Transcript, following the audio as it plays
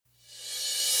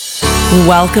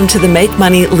Welcome to the Make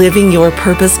Money Living Your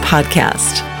Purpose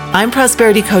podcast. I'm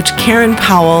prosperity coach Karen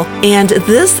Powell, and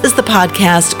this is the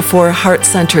podcast for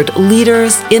heart-centered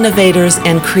leaders, innovators,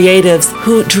 and creatives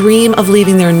who dream of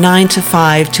leaving their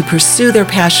 9-to-5 to pursue their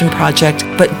passion project,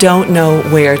 but don't know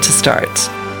where to start.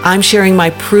 I'm sharing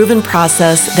my proven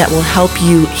process that will help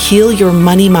you heal your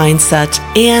money mindset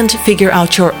and figure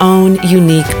out your own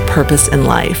unique purpose in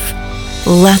life.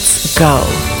 Let's go.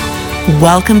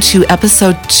 Welcome to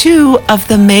episode 2 of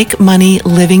the Make Money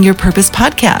Living Your Purpose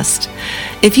podcast.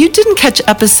 If you didn't catch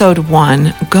episode 1,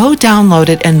 go download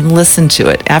it and listen to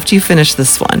it after you finish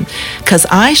this one, because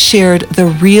I shared the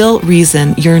real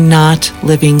reason you're not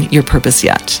living your purpose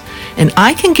yet. And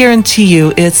I can guarantee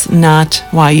you it's not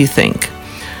why you think.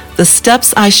 The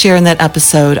steps I share in that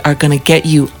episode are going to get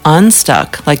you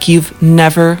unstuck like you've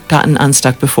never gotten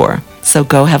unstuck before. So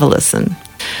go have a listen.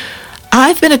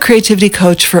 I've been a creativity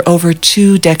coach for over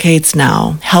 2 decades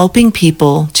now, helping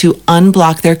people to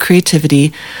unblock their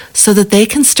creativity so that they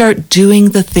can start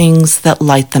doing the things that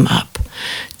light them up,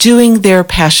 doing their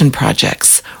passion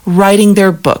projects, writing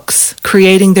their books,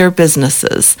 creating their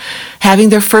businesses, having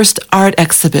their first art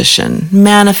exhibition,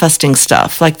 manifesting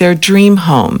stuff like their dream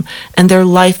home and their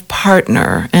life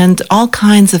partner and all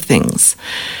kinds of things.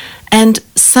 And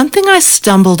something I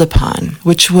stumbled upon,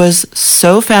 which was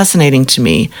so fascinating to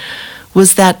me,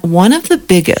 was that one of the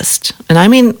biggest, and I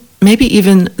mean maybe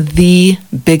even the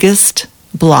biggest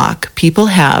block people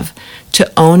have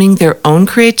to owning their own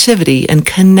creativity and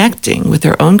connecting with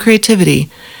their own creativity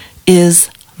is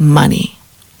money.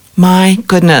 My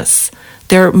goodness,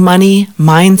 their money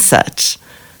mindset,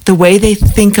 the way they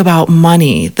think about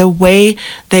money, the way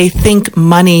they think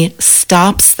money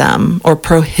stops them or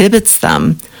prohibits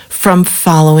them from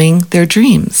following their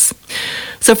dreams.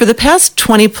 So for the past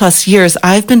 20 plus years,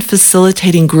 I've been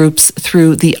facilitating groups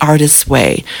through The Artist's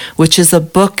Way, which is a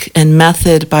book and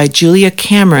method by Julia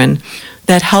Cameron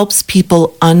that helps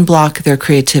people unblock their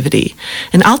creativity.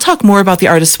 And I'll talk more about The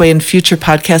Artist's Way in future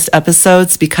podcast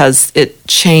episodes because it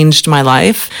changed my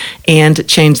life and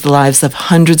changed the lives of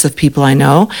hundreds of people I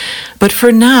know. But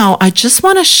for now, I just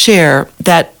want to share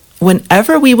that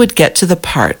whenever we would get to the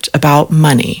part about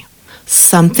money,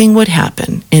 something would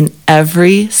happen in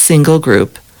every single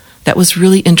group that was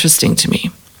really interesting to me.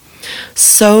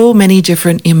 So many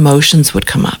different emotions would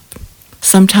come up.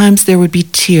 Sometimes there would be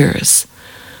tears.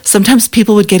 Sometimes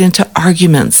people would get into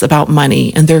arguments about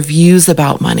money and their views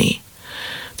about money.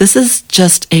 This is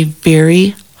just a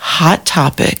very hot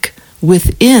topic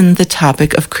within the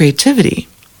topic of creativity.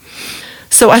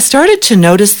 So I started to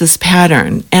notice this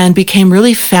pattern and became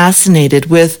really fascinated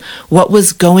with what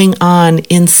was going on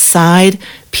inside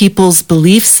people's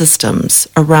belief systems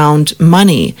around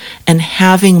money and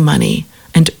having money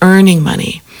and earning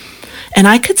money. And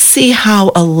I could see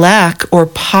how a lack or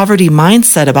poverty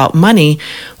mindset about money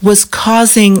was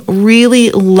causing really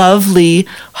lovely,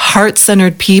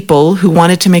 heart-centered people who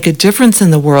wanted to make a difference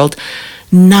in the world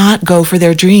not go for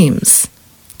their dreams.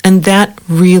 And that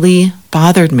really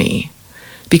bothered me,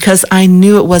 because I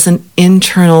knew it was an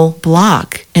internal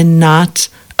block and not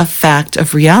a fact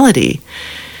of reality.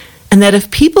 And that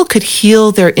if people could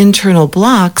heal their internal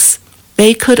blocks,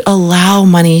 they could allow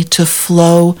money to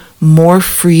flow more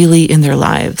freely in their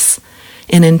lives,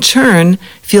 and in turn,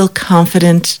 feel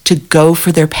confident to go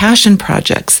for their passion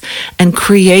projects and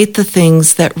create the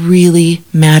things that really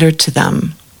mattered to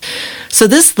them. So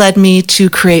this led me to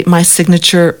create my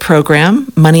signature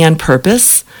program, Money on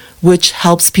Purpose, which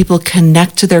helps people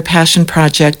connect to their passion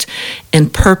project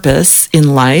and purpose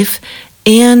in life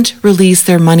and release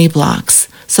their money blocks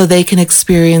so they can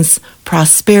experience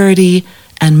prosperity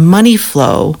and money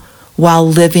flow while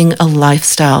living a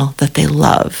lifestyle that they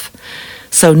love.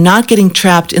 So not getting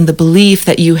trapped in the belief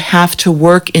that you have to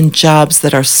work in jobs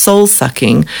that are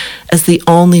soul-sucking as the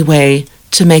only way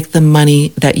to make the money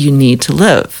that you need to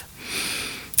live.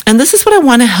 And this is what I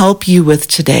want to help you with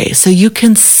today, so you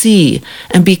can see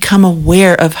and become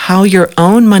aware of how your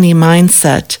own money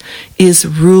mindset is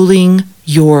ruling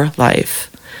your life.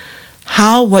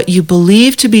 How what you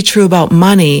believe to be true about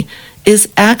money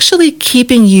is actually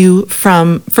keeping you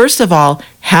from, first of all,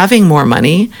 having more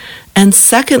money, and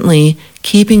secondly,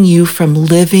 keeping you from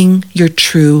living your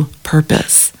true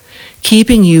purpose,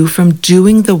 keeping you from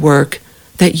doing the work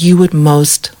that you would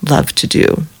most love to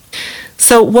do.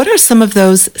 So what are some of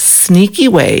those sneaky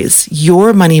ways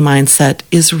your money mindset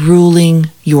is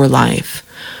ruling your life?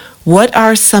 What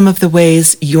are some of the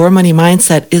ways your money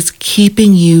mindset is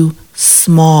keeping you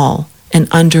small and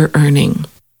under-earning?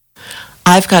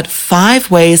 I've got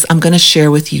 5 ways I'm going to share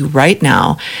with you right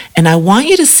now, and I want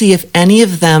you to see if any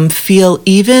of them feel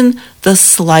even the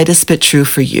slightest bit true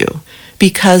for you,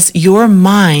 because your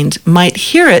mind might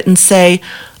hear it and say,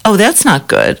 oh, that's not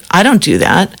good. I don't do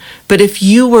that. But if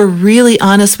you were really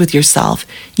honest with yourself,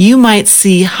 you might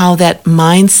see how that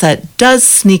mindset does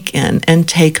sneak in and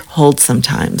take hold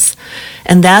sometimes.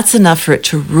 And that's enough for it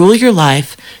to rule your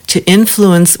life, to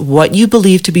influence what you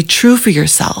believe to be true for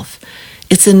yourself.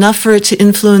 It's enough for it to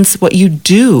influence what you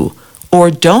do or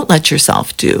don't let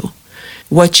yourself do,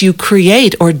 what you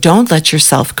create or don't let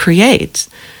yourself create,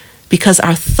 because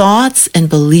our thoughts and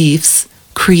beliefs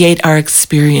create our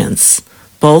experience,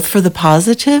 both for the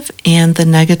positive and the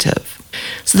negative.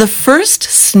 So the first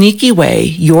sneaky way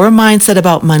your mindset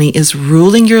about money is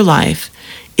ruling your life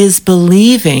is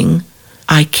believing,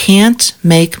 I can't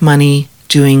make money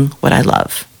doing what I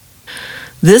love.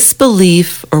 This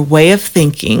belief or way of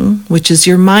thinking, which is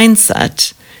your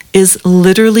mindset, is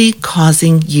literally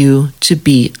causing you to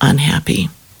be unhappy.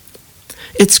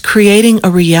 It's creating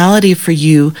a reality for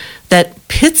you that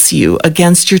pits you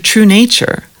against your true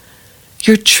nature.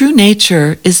 Your true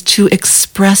nature is to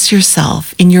express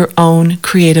yourself in your own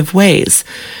creative ways,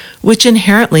 which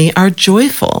inherently are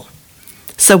joyful.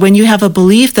 So when you have a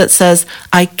belief that says,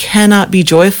 I cannot be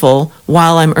joyful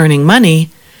while I'm earning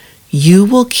money, you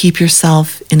will keep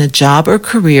yourself in a job or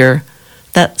career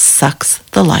that sucks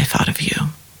the life out of you.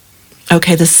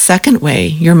 Okay, the second way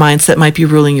your mindset might be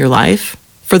ruling your life,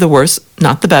 for the worse,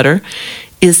 not the better,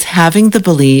 is having the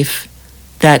belief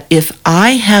that if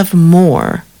I have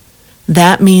more,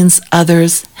 that means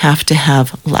others have to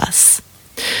have less.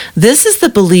 This is the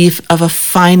belief of a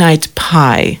finite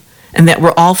pie, and that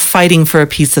we're all fighting for a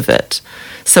piece of it.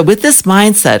 So with this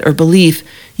mindset or belief,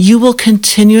 you will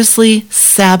continuously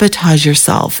sabotage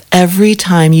yourself every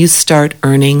time you start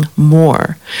earning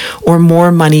more or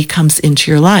more money comes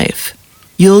into your life.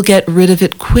 You'll get rid of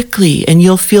it quickly, and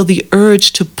you'll feel the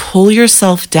urge to pull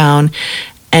yourself down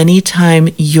anytime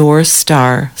your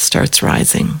star starts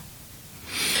rising.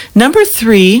 Number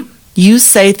 3, you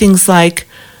say things like,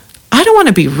 I don't want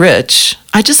to be rich.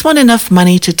 I just want enough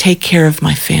money to take care of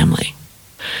my family.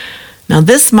 Now,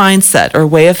 this mindset or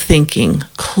way of thinking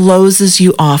closes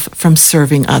you off from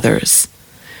serving others.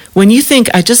 When you think,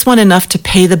 I just want enough to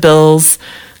pay the bills,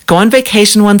 go on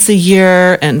vacation once a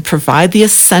year, and provide the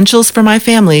essentials for my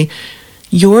family,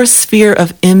 your sphere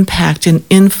of impact and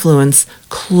influence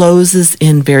closes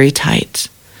in very tight.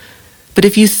 But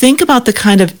if you think about the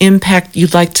kind of impact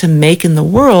you'd like to make in the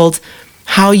world,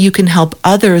 how you can help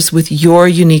others with your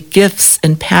unique gifts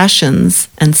and passions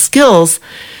and skills,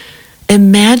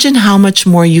 imagine how much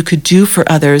more you could do for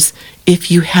others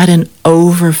if you had an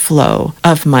overflow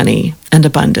of money and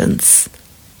abundance.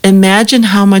 Imagine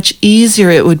how much easier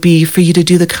it would be for you to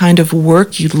do the kind of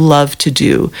work you love to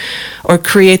do, or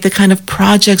create the kind of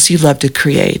projects you love to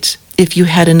create, if you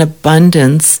had an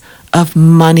abundance of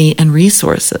money and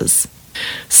resources.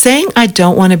 Saying, I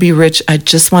don't want to be rich, I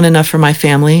just want enough for my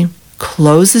family,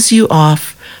 closes you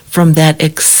off from that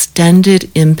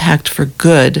extended impact for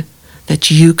good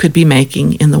that you could be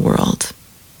making in the world.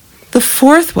 The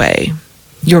fourth way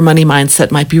your money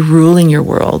mindset might be ruling your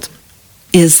world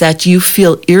is that you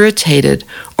feel irritated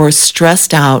or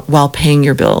stressed out while paying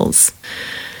your bills.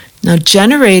 Now,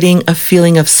 generating a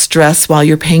feeling of stress while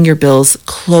you're paying your bills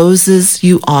closes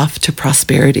you off to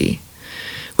prosperity.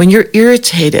 When you're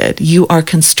irritated, you are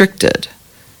constricted.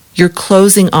 You're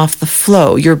closing off the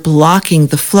flow. You're blocking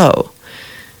the flow.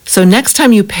 So next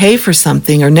time you pay for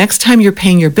something or next time you're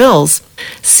paying your bills,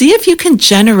 see if you can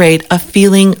generate a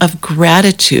feeling of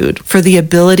gratitude for the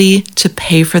ability to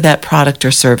pay for that product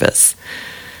or service.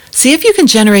 See if you can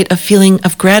generate a feeling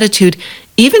of gratitude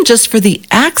even just for the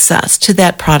access to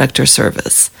that product or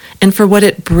service and for what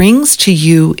it brings to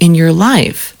you in your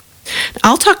life.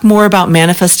 I'll talk more about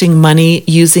manifesting money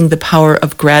using the power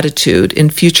of gratitude in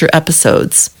future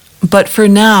episodes. But for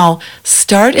now,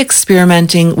 start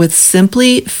experimenting with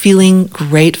simply feeling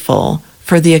grateful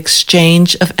for the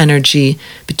exchange of energy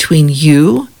between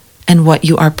you and what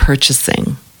you are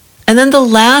purchasing. And then the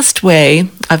last way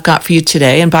I've got for you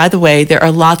today, and by the way, there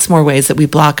are lots more ways that we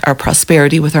block our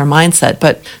prosperity with our mindset,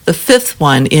 but the fifth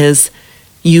one is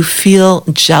you feel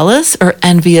jealous or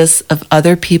envious of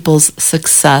other people's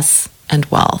success and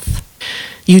wealth.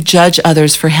 You judge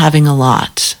others for having a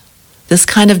lot. This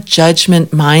kind of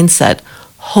judgment mindset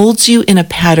holds you in a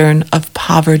pattern of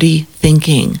poverty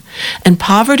thinking. And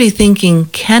poverty thinking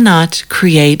cannot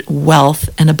create wealth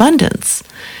and abundance.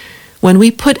 When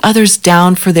we put others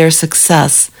down for their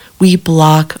success, we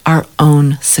block our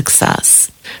own success.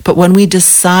 But when we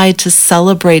decide to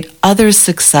celebrate others'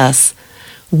 success,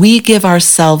 we give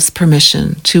ourselves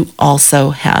permission to also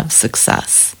have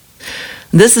success.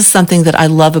 This is something that I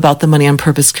love about the Money on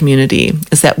Purpose community,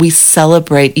 is that we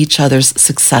celebrate each other's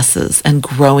successes and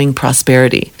growing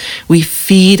prosperity. We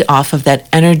feed off of that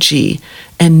energy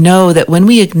and know that when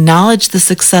we acknowledge the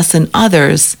success in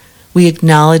others, we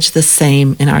acknowledge the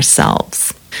same in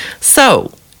ourselves.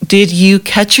 So, did you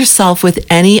catch yourself with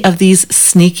any of these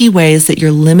sneaky ways that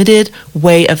your limited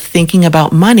way of thinking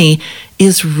about money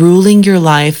is ruling your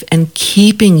life and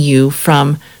keeping you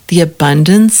from the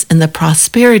abundance and the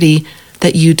prosperity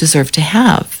that you deserve to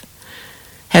have?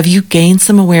 Have you gained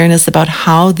some awareness about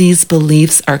how these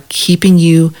beliefs are keeping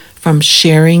you from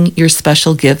sharing your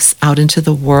special gifts out into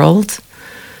the world?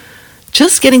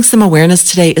 Just getting some awareness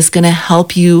today is going to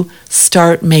help you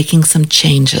start making some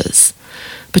changes.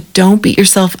 But don't beat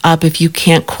yourself up if you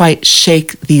can't quite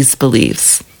shake these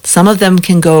beliefs. Some of them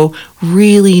can go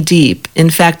really deep. In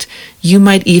fact, you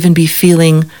might even be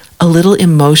feeling a little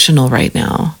emotional right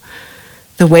now.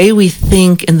 The way we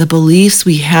think and the beliefs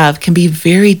we have can be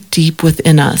very deep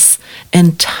within us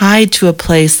and tied to a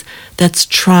place that's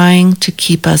trying to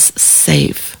keep us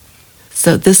safe.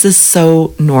 So this is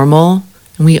so normal,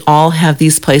 and we all have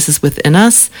these places within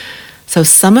us. So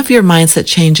some of your mindset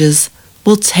changes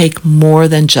will take more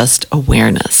than just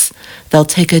awareness. They'll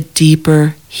take a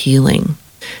deeper healing.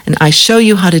 And I show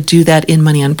you how to do that in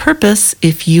Money on Purpose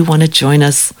if you want to join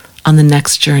us on the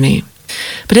next journey.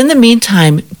 But in the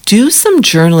meantime, do some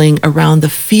journaling around the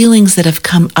feelings that have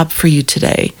come up for you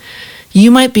today.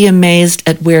 You might be amazed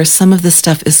at where some of the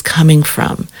stuff is coming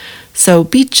from. So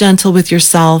be gentle with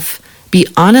yourself, be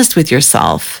honest with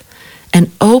yourself,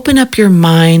 and open up your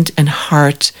mind and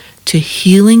heart to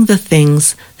healing the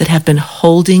things that have been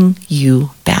holding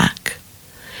you back.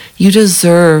 You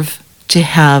deserve to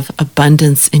have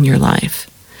abundance in your life.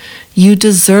 You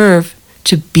deserve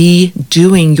to be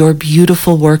doing your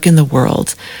beautiful work in the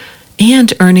world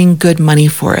and earning good money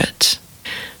for it.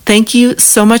 Thank you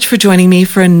so much for joining me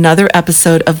for another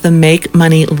episode of the Make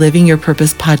Money Living Your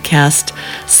Purpose podcast.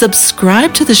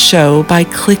 Subscribe to the show by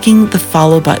clicking the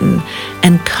follow button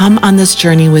and come on this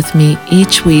journey with me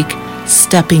each week,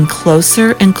 stepping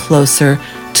closer and closer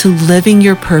to living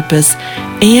your purpose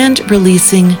and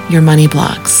releasing your money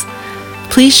blocks.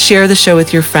 Please share the show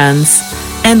with your friends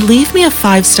and leave me a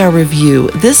 5-star review.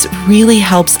 This really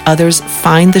helps others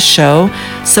find the show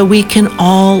so we can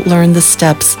all learn the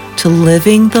steps to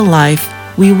living the life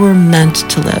we were meant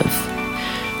to live.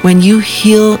 When you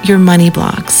heal your money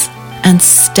blocks and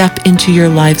step into your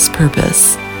life's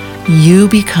purpose, you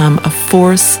become a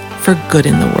force for good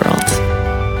in the world.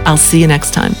 I'll see you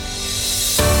next time.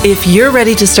 If you're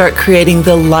ready to start creating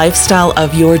the lifestyle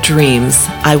of your dreams,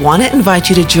 I want to invite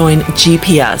you to join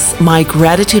GPS, my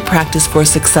Gratitude Practice for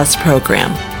Success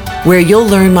program, where you'll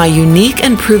learn my unique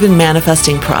and proven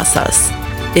manifesting process.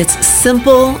 It's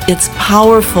simple, it's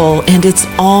powerful, and it's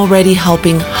already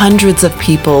helping hundreds of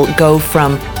people go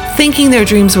from thinking their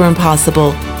dreams were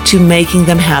impossible to making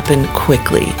them happen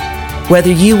quickly.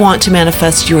 Whether you want to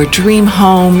manifest your dream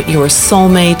home, your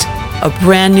soulmate, a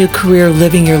brand new career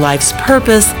living your life's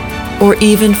purpose, or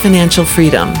even financial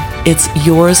freedom, it's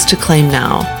yours to claim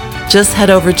now. Just head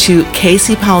over to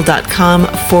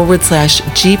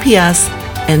caseypowell.com/GPS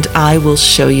and I will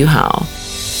show you how.